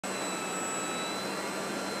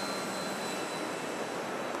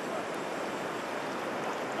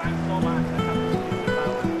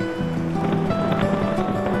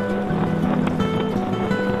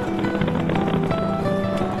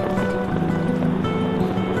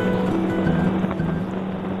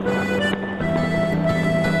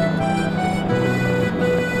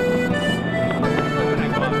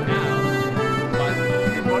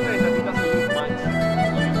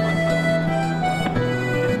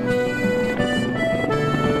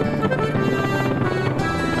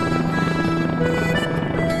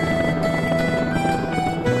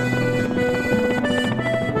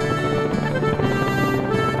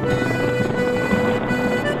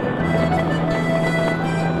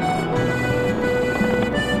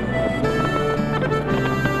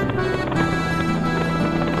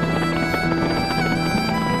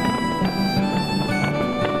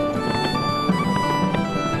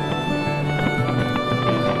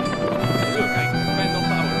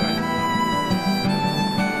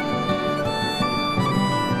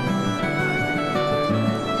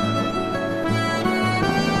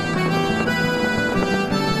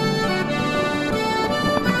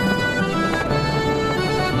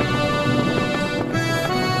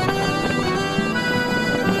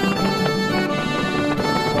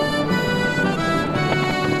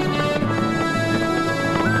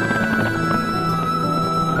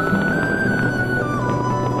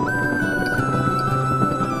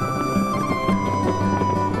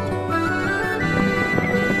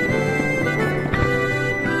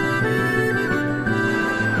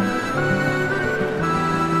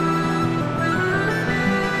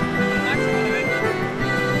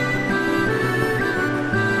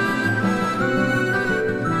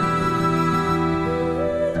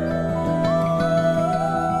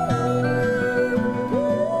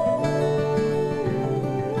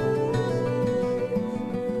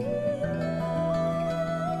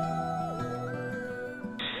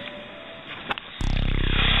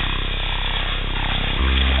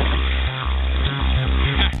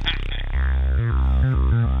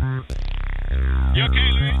You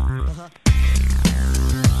okay, Louis?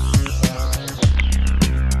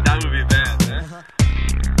 That would be bad, eh?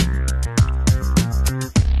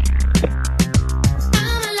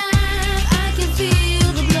 I'm alive, I can feel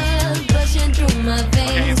the blood rushing through my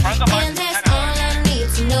veins. And that's all I need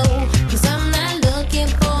to know, 'cause I'm not looking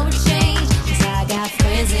for a change. 'Cause I got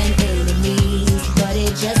friends and enemies, but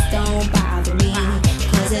it just don't bother me.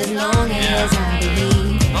 'Cause as long as I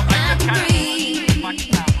believe, I can breathe.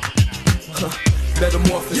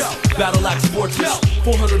 Metamorphosis, battle axe fortress,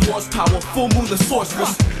 400 horsepower, full moon the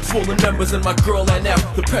sorceress. Swollen members and my girl NF,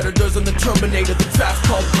 the predators and the Terminator, the trash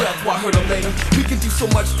called breath. Why hurt them later? We can do so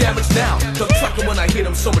much damage now. The trucker when I hit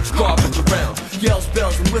him, so much garbage around. Yells,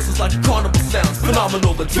 bells, and whistles like carnival sounds.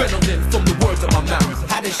 Phenomenal adrenaline from the words of my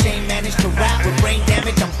mouth. How does Shane manage to rap with brain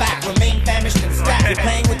damage? I'm back, remain famished and stacked. You're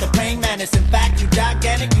playing with the praying mantis. In fact, you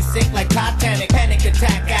gigantic, you sink like Titanic. Panic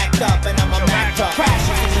attack, act up, and I'm a Mack truck. Crash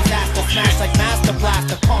is a disaster, smash like Master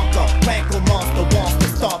Blaster. Conquer, rankle monster wants to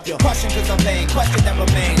stop you. Crushing 'cause I'm vain, question that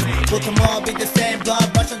remains. Will tomorrow be the same? Blood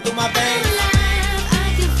rushing through my veins. I'm alive, I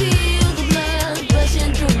can feel the blood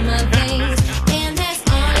rushing through my veins. And that's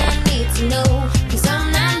all I need to know, 'cause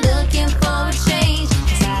I'm not looking for a change.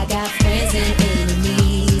 'Cause I got friends and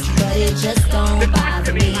enemies, but it just don't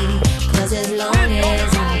bother me. 'Cause as long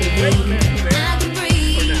as I believe, I can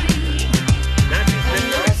breathe. I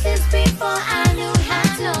know this before I knew how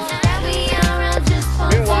to. That we are all just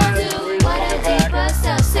fun to do. What a deeper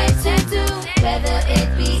stuff said to do. Whether it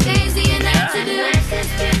be easy or not to do. This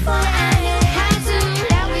before I knew how to.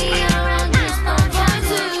 That we are all just fun to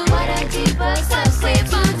do. What a deeper stuff said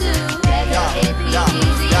to do. Whether it be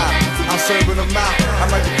easy or not to do. I'm serving them out. I'm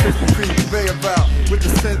like a Krispy Kreme conveyor belt with the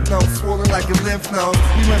synth notes swollen like a lymph node.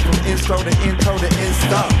 We went from intro to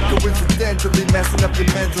in-stock. Coincidentally messing up your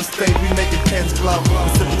mental state. We make it pens glow.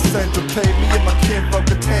 Pacific Central pay me and my kinfolk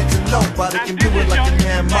attention. Nobody can do it like a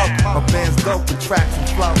man monk. My band's dope with tracks and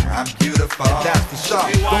flow. I'm beautiful. And that's for sure.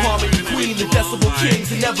 The harmony queen, the decibel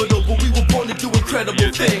kings, inevitable. We were born to do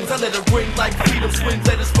incredible things. I let it ring like freedom swings.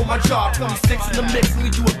 Letters for my job. 26 in the mix, and we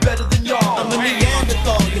do it better than y'all. I'm a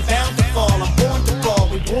Neanderthal, you're bound to fall. I'm born to fall,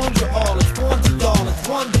 we born to all. It's born to all, it's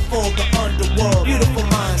wonderful, the underworld. Beautiful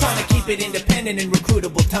minds, trying to keep it independent in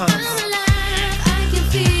recruitable times. I'm alive, I can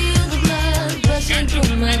feel the blood rushing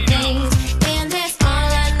through my veins. And that's all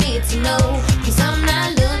I need to know, 'cause I'm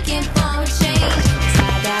not looking for a change. 'Cause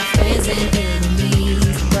I got friends and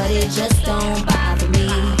enemies, but it just don't bother me.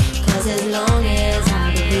 'Cause as long as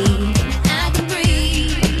I believe, I can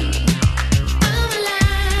breathe. I'm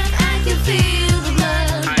alive, I can feel the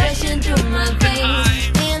blood rushing through my veins.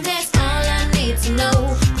 And that's all I need to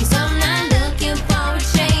know, 'cause I'm not looking for a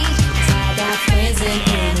change. 'Cause I got friends and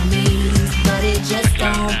enemies.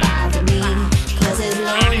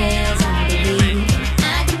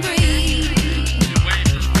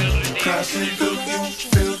 crashing through you,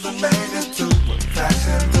 feel the magnitude, what's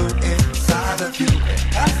flashing through inside of you. It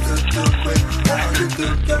has to do with how you do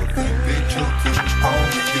your thing, be true to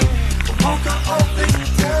only you. Won't the only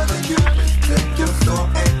telling you is take your soul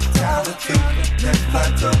and tell the truth. Next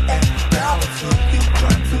plateau and balance with you,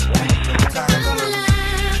 try to make the time. I'm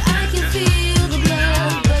alive, I can feel the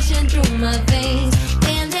blood rushing through my veins,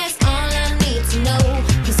 and that's all I need to know.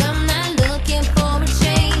 'Cause I'm not looking for a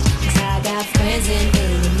change, 'cause I got friends and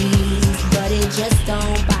enemies, but it just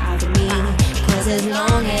don't bother me. 'Cause as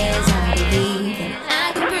long as I believe and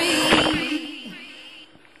I can breathe.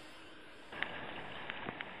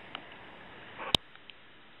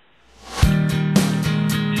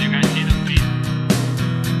 Did you guys see the speed?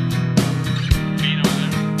 Speed over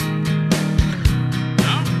there?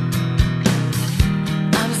 No?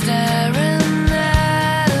 I'm staring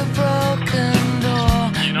at a broken door.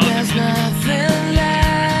 You know There's the music. nothing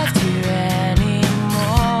left here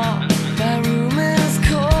anymore. My room is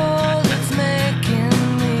cold, it's making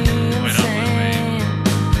me Wait up, insane.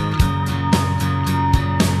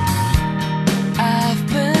 I've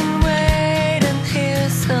been waiting here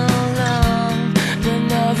so long, but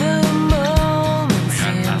another moment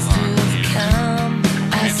seems to have come.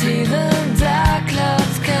 I see the dark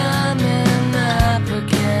clouds coming up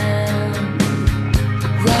again,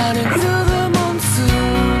 running through the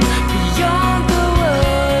monsoon, beyond the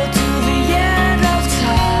world to the end of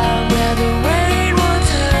time, where the rain won't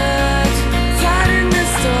hurt, fighting the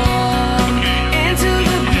storm into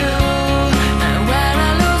the blue. And when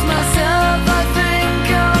I lose myself, I think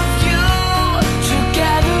of you.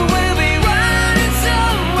 Together we'll be running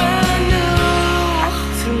somewhere new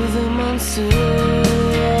through the monsoon.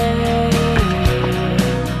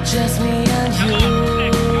 Just me and you.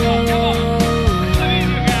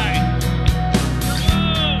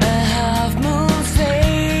 A half moon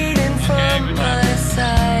fading from my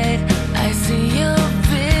side. I see your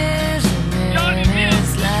vision in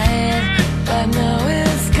its light, but now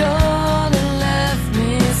it's gone and left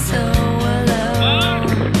me so alone.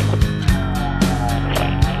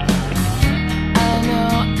 I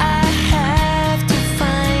know I have to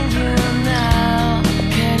find you now.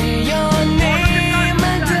 Can hear your name,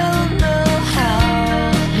 I don't know how.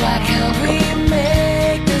 Why can't we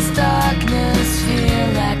make this darkness feel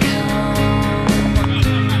like home?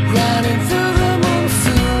 Running through the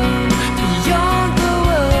monsoon, beyond the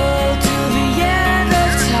world to the end of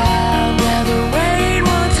time, where the rain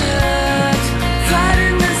won't hurt,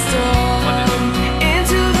 fighting the storm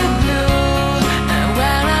into the blue. And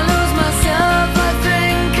when I lose myself, I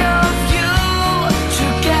think of you.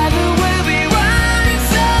 Together we'll be running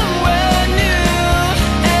somewhere new,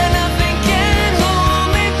 and nothing can hold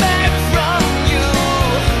me back from you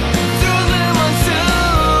through the monsoon.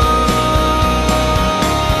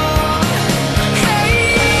 Hey,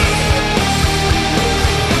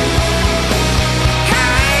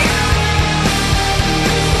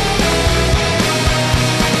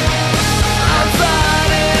 I'm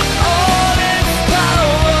fighting all its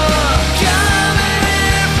power coming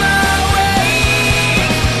in my way.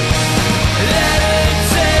 Let it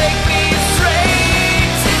take me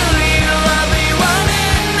straight to you. I'll be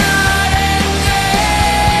running night and day.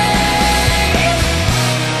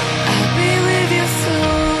 I'll be with you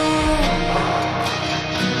soon.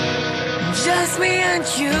 Just me and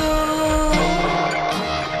you.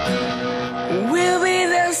 We'll be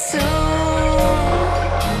there soon.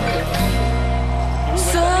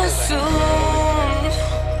 So soon.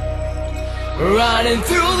 Running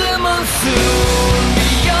through the monsoon.